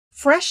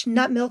Fresh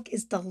nut milk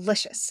is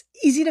delicious,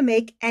 easy to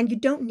make, and you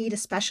don't need a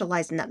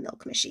specialized nut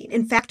milk machine.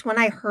 In fact, when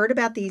I heard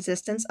about the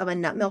existence of a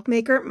nut milk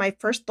maker, my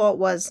first thought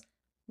was,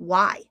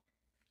 why?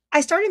 I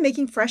started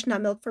making fresh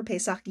nut milk for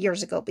Pesach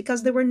years ago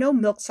because there were no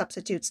milk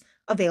substitutes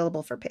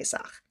available for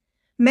Pesach.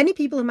 Many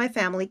people in my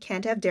family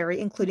can't have dairy,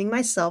 including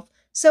myself,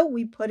 so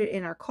we put it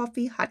in our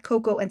coffee, hot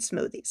cocoa, and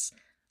smoothies.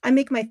 I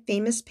make my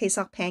famous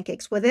Pesach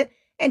pancakes with it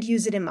and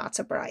use it in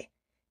matzah brie.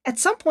 At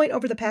some point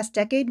over the past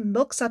decade,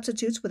 milk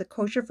substitutes with a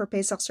kosher for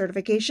Pesach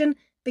certification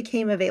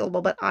became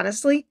available, but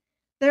honestly,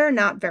 they're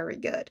not very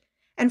good.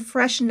 And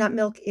fresh nut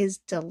milk is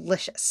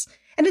delicious.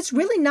 And it's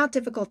really not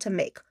difficult to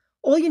make.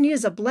 All you need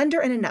is a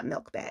blender and a nut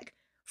milk bag.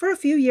 For a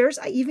few years,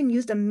 I even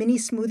used a mini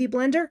smoothie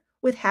blender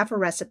with half a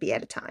recipe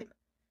at a time.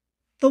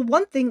 The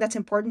one thing that's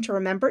important to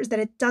remember is that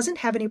it doesn't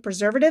have any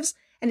preservatives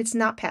and it's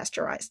not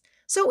pasteurized.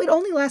 So it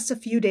only lasts a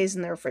few days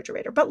in the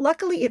refrigerator, but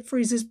luckily it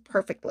freezes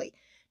perfectly.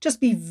 Just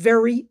be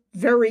very,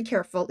 very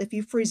careful if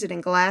you freeze it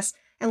in glass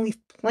and leave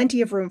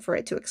plenty of room for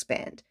it to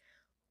expand.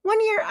 One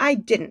year I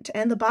didn't,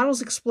 and the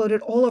bottles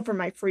exploded all over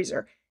my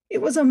freezer.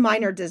 It was a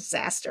minor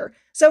disaster.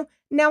 So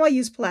now I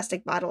use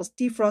plastic bottles,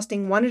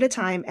 defrosting one at a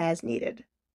time as needed.